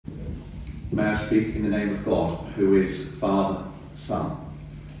May I speak in the name of God, who is Father, Son,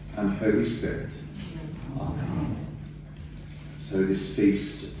 and Holy Spirit. Amen. So this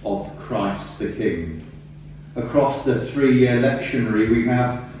feast of Christ the King. Across the 3-year lectionary we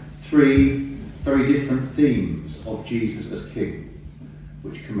have 3 very different themes of Jesus as King,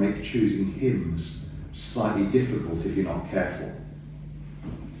 which can make choosing hymns slightly difficult if you're not careful.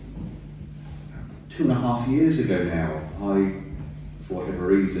 2.5 years ago now, I, for whatever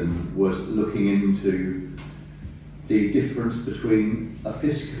reason, was looking into the difference between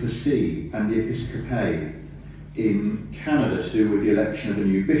episcopacy and the episcopate in Canada to do with the election of a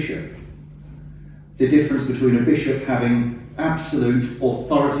new bishop. The difference between a bishop having absolute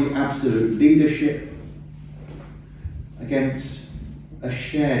authority, absolute leadership, against a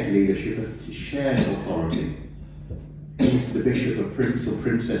shared leadership, a shared authority. Is the bishop a prince or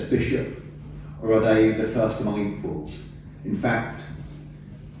princess bishop, or are they the first among equals? In fact,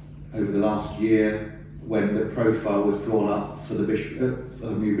 over the last year, when the profile was drawn up for the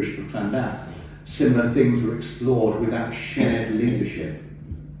new Bishop of Llandaff, similar things were explored with that shared leadership.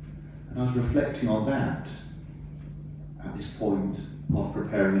 And I was reflecting on that at this point of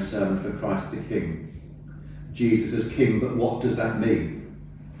preparing a sermon for Christ the King. Jesus as King, but what does that mean?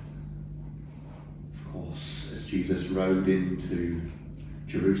 Of course, as Jesus rode into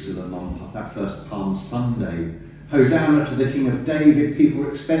Jerusalem on that first Palm Sunday, Hosanna to the King of David, people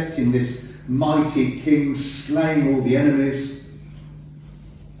were expecting this mighty King slaying all the enemies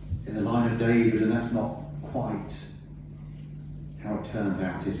in the line of David, and that's not quite how it turned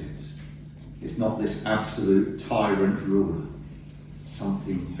out, is it? It's not this absolute tyrant ruler.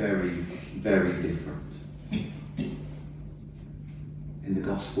 Something very, very different. In the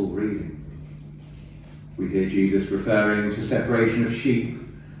Gospel reading, we hear Jesus referring to separation of sheep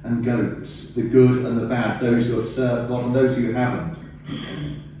and goats, the good and the bad, those who have served God and those who haven't.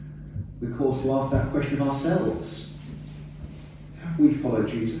 We of course to ask that question of ourselves. Have we followed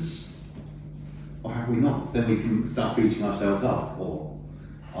Jesus? Or have we not? Then we can start beating ourselves up. Or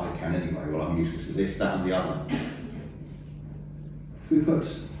I can anyway, well I'm useless at this, that and the other. If we put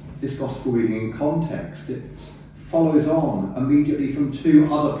this Gospel reading in context, it follows on immediately from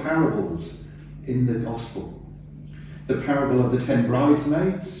 2 other parables in the Gospel. The parable of the 10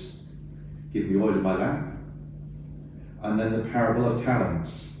 bridesmaids, give me oil in my lamp, and then the parable of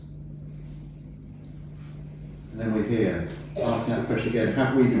talents. And then we're here asking that question again,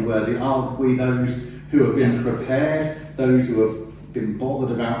 have we been worthy? Are we those who have been prepared, those who have been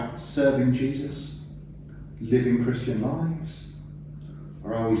bothered about serving Jesus, living Christian lives?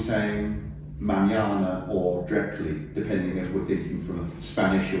 Or are we saying mañana or directly, depending if we're thinking from a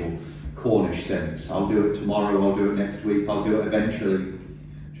Spanish or Cornish sense? I'll do it tomorrow, I'll do it next week, I'll do it eventually,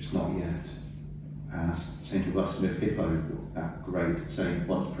 just not yet. As St. Augustine of Hippo, that great saint,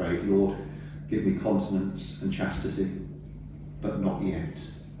 once prayed, Lord, give me continence and chastity, but not yet.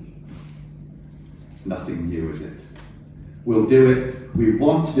 It's nothing new, is it? We'll do it, we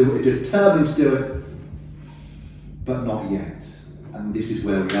want to do it, we're determined to do it, but not yet. And this is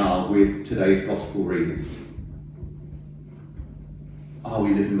where we are with today's Gospel reading. Are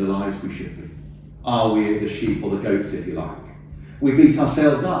we living the lives we should be? Are we the sheep or the goats, if you like? We beat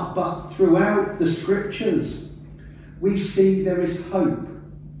ourselves up, but throughout the Scriptures, we see there is hope.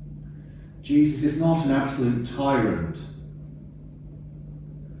 Jesus is not an absolute tyrant.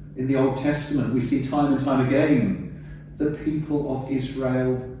 In the Old Testament, we see time and time again the people of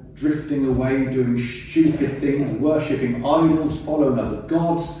Israel drifting away, doing stupid things, worshipping idols, following other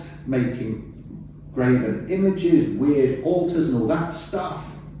gods, making graven images, weird altars and all that stuff.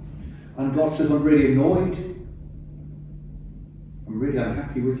 And God says, I'm really annoyed. I'm really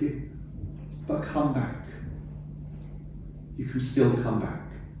unhappy with you. But come back. You can still come back.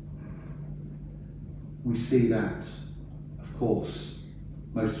 We see that, of course,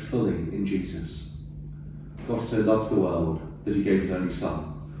 most fully in Jesus. God so loved the world that he gave his only Son.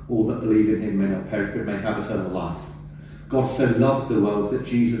 All that believe in him may not perish but may have eternal life. God so loved the world that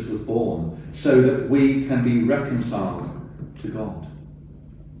Jesus was born so that we can be reconciled to God.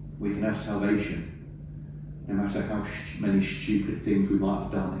 We can have salvation no matter how many stupid things we might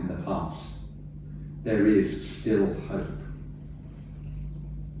have done in the past. There is still hope.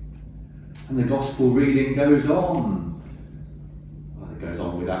 And the Gospel reading goes on. Well, it goes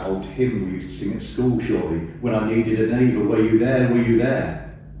on with that old hymn we used to sing at school, surely. When I needed a neighbour, were you there, were you there?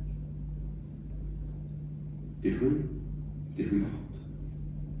 Did we? Did we not?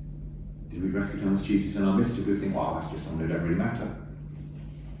 Did we recognise Jesus in our midst? Did we think, wow, that's just something that don't really matter?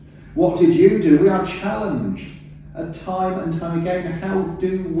 What did you do? We are challenged time and time again. How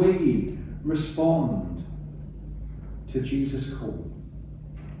do we respond to Jesus' call?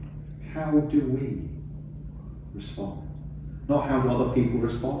 How do we respond? Not how do other people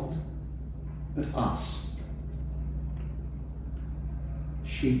respond, but us.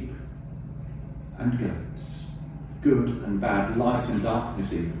 Sheep and goats, good and bad, light and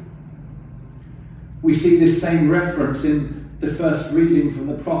darkness even. We see this same reference in the first reading from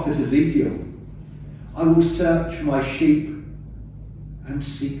the prophet Ezekiel. I will search for my sheep and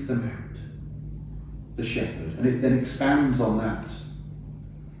seek them out. The shepherd. And it then expands on that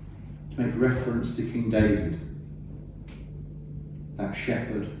to make reference to King David, that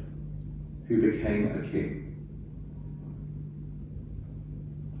shepherd who became a king.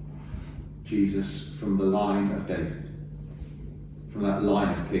 Jesus from the line of David, from that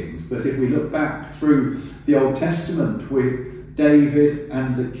line of kings. But if we look back through the Old Testament with David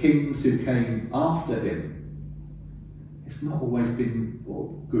and the kings who came after him, it's not always been,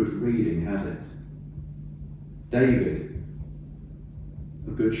 well, good reading, has it? David,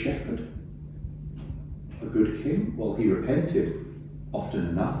 a good shepherd, a good king. Well, he repented often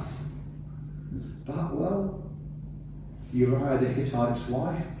enough. But, well, Uriah the Hittite's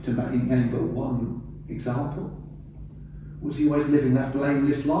wife, to name but one example. Was he always living that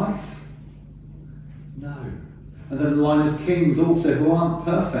blameless life? No. And then the line of kings also who aren't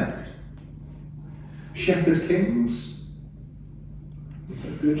perfect. Shepherd kings,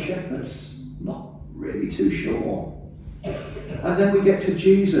 but good shepherds, not really too sure. And then we get to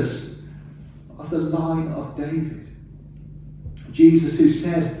Jesus of the line of David. Jesus who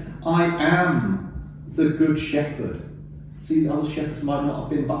said, I am the good shepherd. See, the other shepherds might not have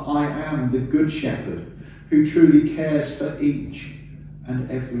been, but I am the good shepherd who truly cares for each and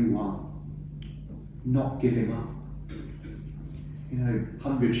every one, not giving up.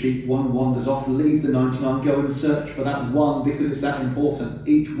 100 sheep, one wanders off, leave the 99, go and search for that one because it's that important.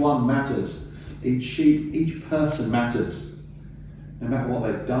 Each one matters. Each sheep, each person matters. No matter what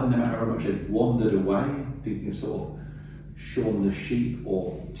they've done, no matter how much they've wandered away, thinking of sort of Shaun the sheep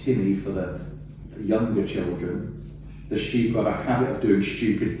or Timmy for the younger children. The sheep have a habit of doing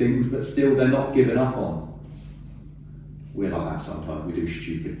stupid things, but still they're not given up on. We're like that sometimes. We do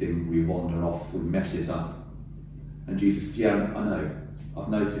stupid things, we wander off, we mess it up. And Jesus says, yeah, I know, I've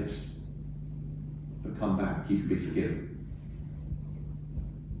noticed. But come back, you can be forgiven.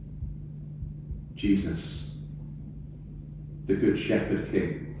 Jesus, the good shepherd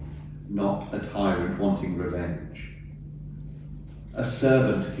king, not a tyrant wanting revenge. A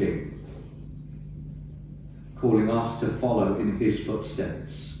servant king, calling us to follow in his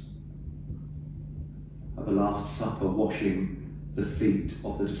footsteps. At the Last Supper, washing the feet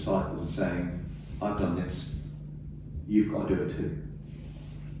of the disciples and saying, I've done this, you've got to do it too.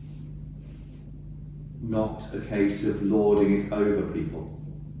 Not a case of lording it over people.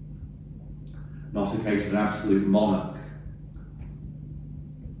 Not a case of an absolute monarch.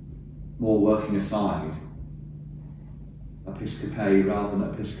 More working aside. Episcopae rather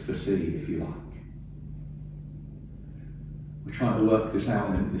than episcopacy, if you like. We're trying to work this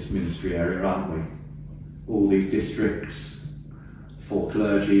out in this ministry area, aren't we? All these districts, 4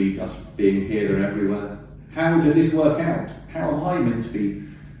 clergy, us being here and everywhere. How does this work out? How am I meant to be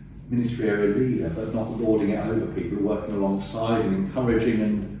ministry area leader, but not lording it over people, working alongside and encouraging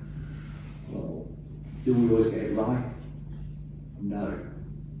and, well, do we always get it right? No.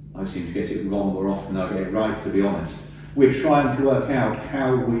 I seem to get it wrong more often than I get it right, to be honest. We're trying to work out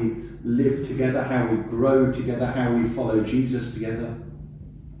how we live together, how we grow together, how we follow Jesus together,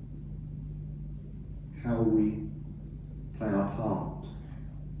 how we play our part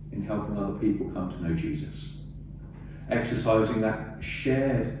in helping other people come to know Jesus. Exercising that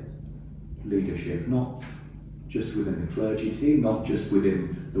shared leadership, not just within the clergy team, not just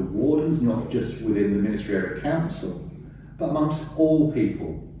within the wardens, not just within the ministerial council, but amongst all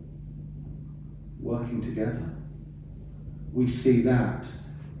people working together. We see that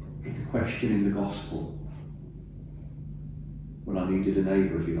in the question in the gospel. When I needed a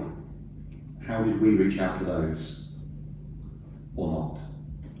neighbour, if you like. How did we reach out to those? Or not?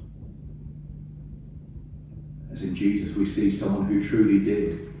 As in Jesus, we see someone who truly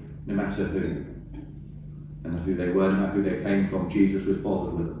did, no matter who. No matter who they were, no matter who they came from, Jesus was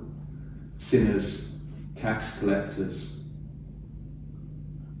bothered with them. Sinners, tax collectors,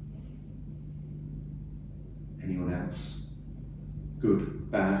 anyone else. Good,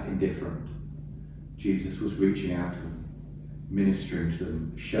 bad, indifferent. Jesus was reaching out to them, ministering to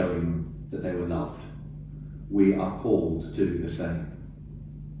them, showing that they were loved. We are called to do the same.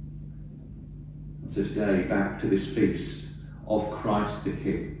 And so today, back to this feast of Christ the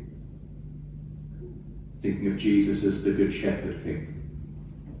King, thinking of Jesus as the Good Shepherd King.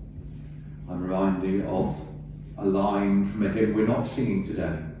 I'm reminded of a line from a hymn we're not singing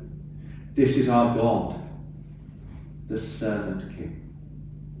today. This is our God, the servant king.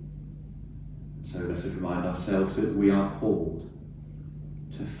 So let us remind ourselves that we are called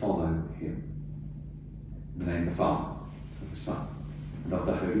to follow him. In the name of the Father, of the Son, and of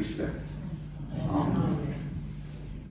the Holy Spirit. Amen.